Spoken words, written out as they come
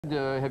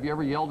Have you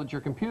ever yelled at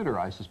your computer?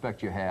 I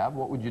suspect you have.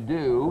 What would you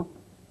do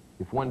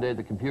if one day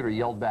the computer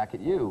yelled back at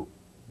you?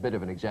 Bit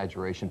of an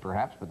exaggeration,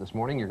 perhaps, but this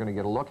morning you're going to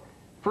get a look,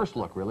 first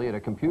look really, at a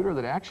computer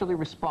that actually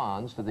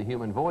responds to the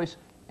human voice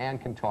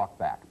and can talk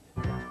back.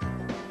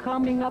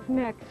 Coming up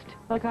next,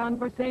 a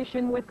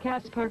conversation with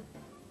Casper.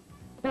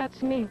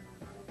 That's me.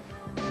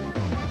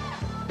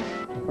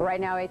 Right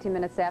now, 18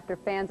 minutes after,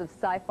 fans of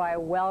sci-fi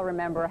well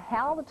remember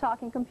Hal the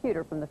Talking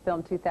Computer from the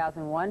film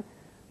 2001.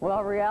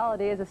 Well,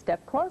 reality is a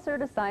step closer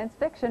to science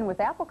fiction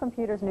with Apple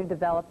Computer's new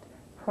developed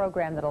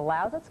program that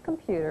allows its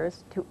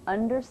computers to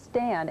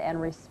understand and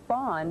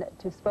respond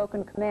to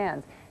spoken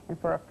commands. And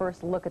for a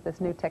first look at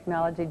this new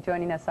technology,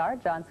 joining us are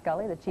John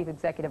Sculley, the Chief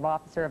Executive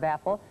Officer of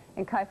Apple,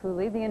 and Kai-Fu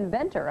Lee, the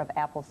inventor of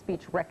Apple's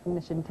speech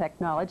recognition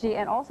technology,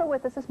 and also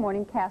with us this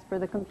morning, Casper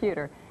the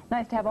computer.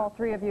 Nice to have all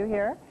three of you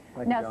here.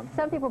 Now,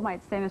 some people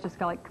might say, Mr.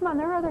 Sculley, come on,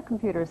 there are other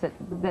computers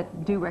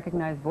that do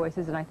recognize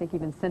voices, and I think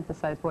even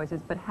synthesize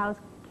voices, but how's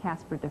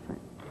Casper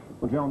different?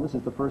 Well, Joan, this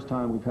is the first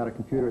time we've had a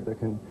computer that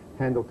can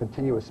handle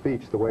continuous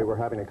speech the way we're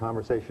having a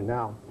conversation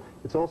now.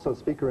 It's also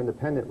speaker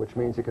independent, which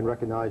means it can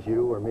recognize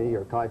you or me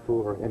or Kai-Fu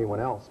or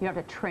anyone else. You have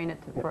to train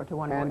it to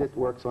one voice. And it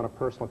works on a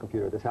personal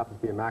computer. This happens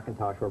to be a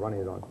Macintosh we're running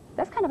it on.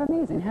 That's kind of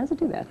amazing. How does it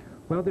do that?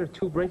 Well, there are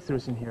two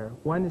breakthroughs in here.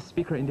 One is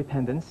speaker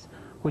independence,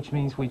 which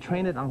means we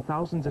train it on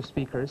thousands of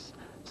speakers,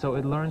 so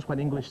it learns what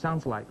English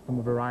sounds like from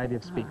a variety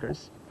of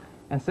speakers.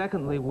 And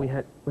secondly, we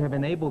have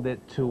enabled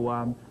it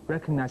to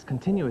recognize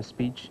continuous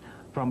speech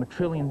from 1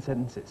 trillion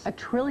sentences. 1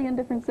 trillion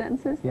different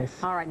sentences?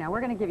 Yes. All right, now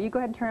we're going to give you, go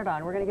ahead and turn it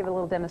on. We're going to give a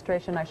little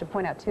demonstration. I should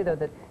point out, too, though,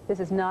 that this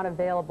is not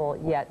available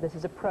yet. This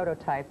is a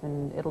prototype,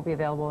 and it'll be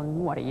available in,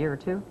 what, a year or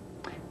two?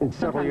 In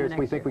several years,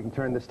 we think we can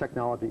turn this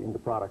technology into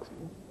products.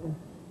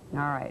 All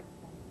right.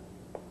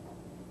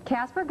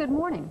 Casper, good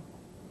morning.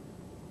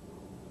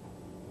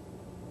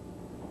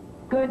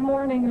 Good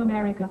morning,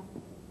 America.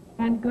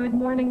 And good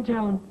morning,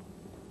 Joan.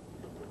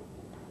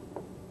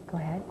 Go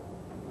ahead.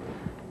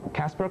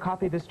 Casper,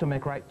 copy this to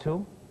make right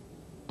 2.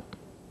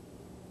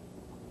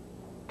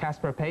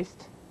 Casper,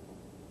 paste.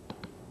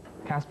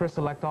 Casper,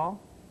 select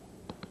all.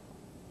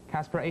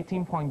 Casper,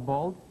 18-point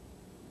bold.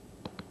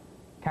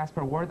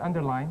 Casper, word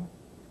underline.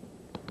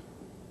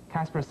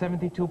 Casper,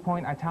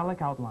 72-point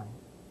italic outline.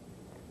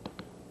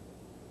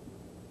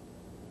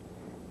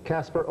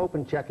 Casper,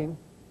 open checking.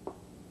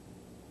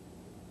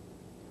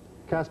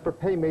 Casper,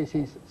 pay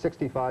Macy's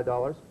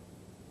 $65.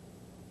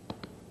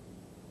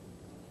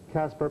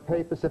 Casper,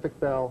 pay Pacific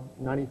Bell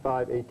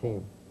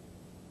 $95.18.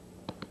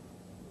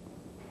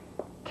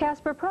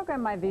 Casper,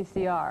 program my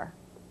VCR.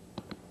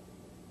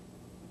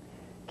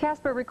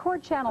 Casper,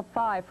 record channel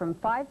 5 from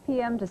 5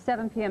 p.m. to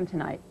 7 p.m.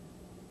 tonight.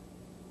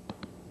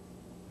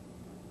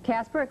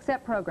 Casper,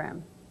 accept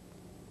program.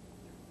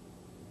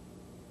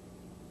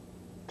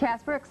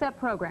 Casper, accept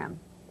program.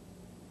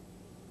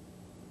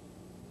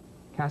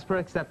 Casper,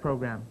 accept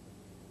program.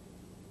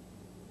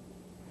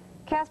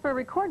 Casper,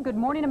 record Good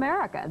Morning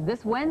America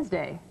this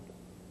Wednesday.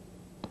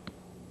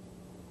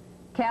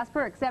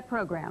 Casper, accept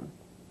program.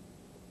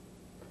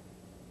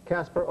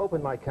 Casper,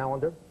 open my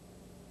calendar.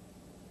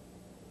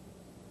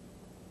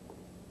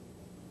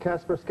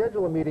 Casper,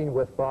 schedule a meeting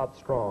with Bob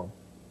Strong.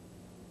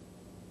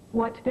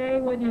 What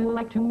day would you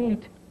like to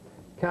meet?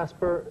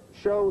 Casper,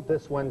 show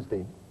this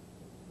Wednesday.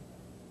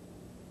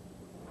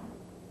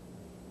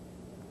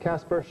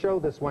 Casper, show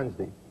this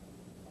Wednesday.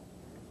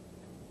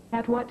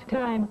 At what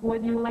time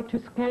would you like to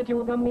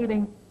schedule the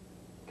meeting?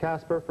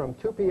 Casper, from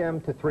 2 p.m.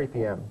 to 3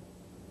 p.m.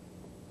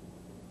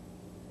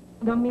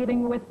 The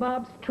meeting with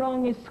Bob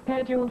Strong is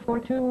scheduled for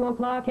 2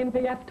 o'clock in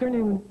the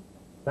afternoon.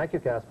 Thank you,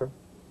 Casper.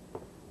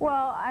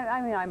 Well, I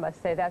mean, I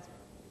must say that's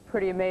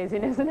pretty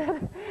amazing, isn't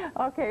it?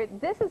 Okay,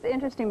 this is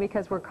interesting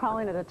because we're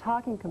calling it a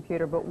talking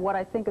computer, but what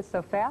I think is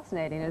so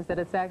fascinating is that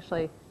it's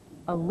actually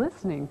a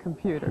listening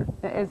computer.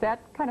 Is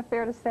that kind of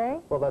fair to say?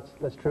 Well,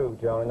 that's true,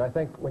 Joan, and I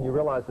think when you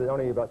realize that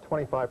only about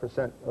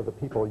 25% of the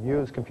people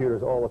use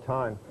computers all the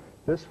time,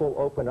 this will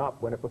open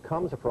up, when it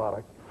becomes a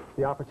product,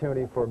 the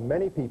opportunity for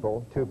many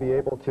people to be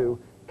able to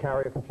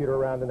carry a computer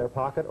around in their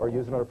pocket or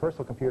use it on a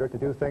personal computer to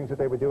do things that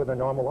they would do in their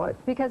normal life.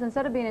 Because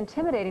instead of being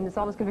intimidating, it's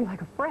almost going to be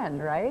like a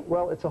friend, right?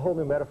 Well, it's a whole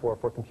new metaphor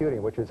for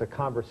computing, which is a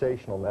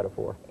conversational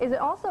metaphor. Is it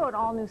also an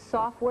all-new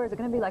software? Is it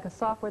going to be like a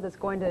software that's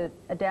going to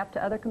adapt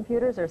to other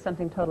computers, or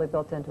something totally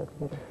built into a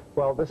computer?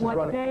 Well, this is running...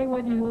 What day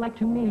would you like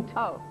to meet?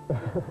 Oh.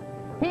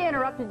 He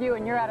interrupted you,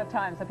 and you're out of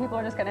time, so people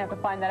are just going to have to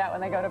find that out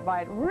when they go to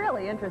buy it.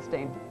 Really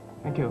interesting.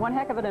 Thank you. One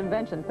heck of an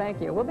invention.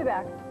 Thank you. We'll be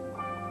back.